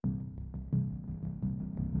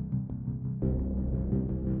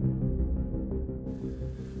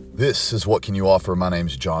This is What Can You Offer? My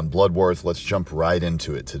name's John Bloodworth. Let's jump right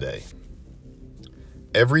into it today.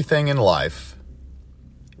 Everything in life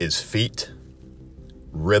is feet,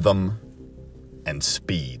 rhythm, and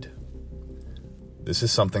speed. This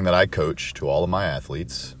is something that I coach to all of my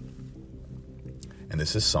athletes. And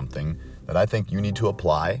this is something that I think you need to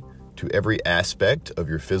apply to every aspect of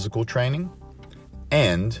your physical training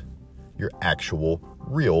and your actual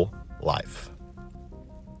real life.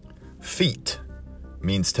 Feet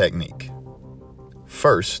means technique.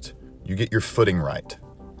 First, you get your footing right.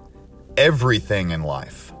 Everything in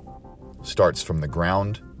life starts from the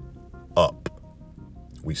ground up.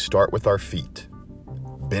 We start with our feet.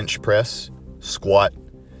 Bench press, squat,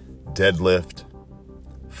 deadlift,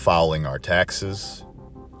 filing our taxes,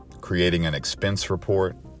 creating an expense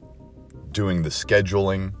report, doing the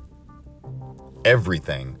scheduling.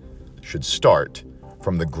 Everything should start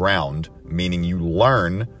from the ground, meaning you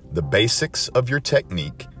learn the basics of your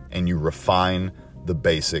technique and you refine the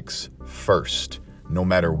basics first. No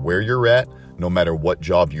matter where you're at, no matter what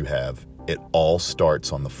job you have, it all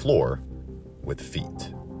starts on the floor with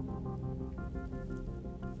feet.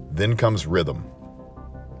 Then comes rhythm.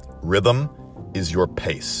 Rhythm is your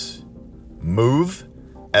pace. Move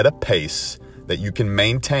at a pace that you can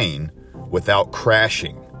maintain without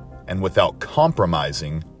crashing and without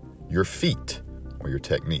compromising your feet or your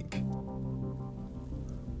technique.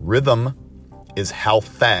 Rhythm is how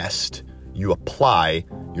fast you apply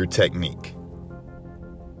your technique.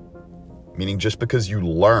 Meaning just because you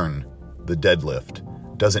learn the deadlift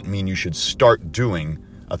doesn't mean you should start doing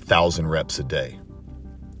 1,000 reps a day.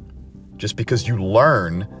 Just because you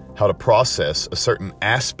learn how to process a certain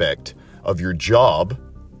aspect of your job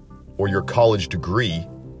or your college degree,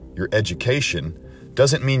 your education,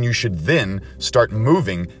 doesn't mean you should then start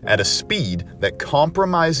moving at a speed that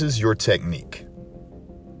compromises your technique.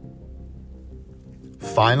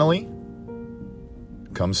 Finally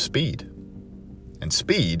comes speed. And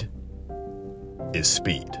speed is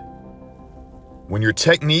speed. When your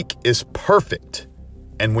technique is perfect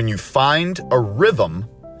and when you find a rhythm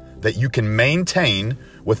that you can maintain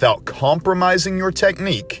without compromising your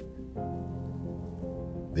technique,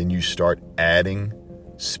 then you start adding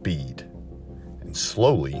speed. And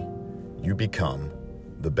slowly, you become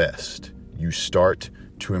the best. You start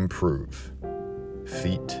to improve.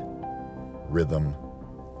 Feet, rhythm,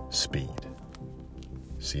 speed.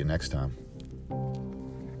 See you next time.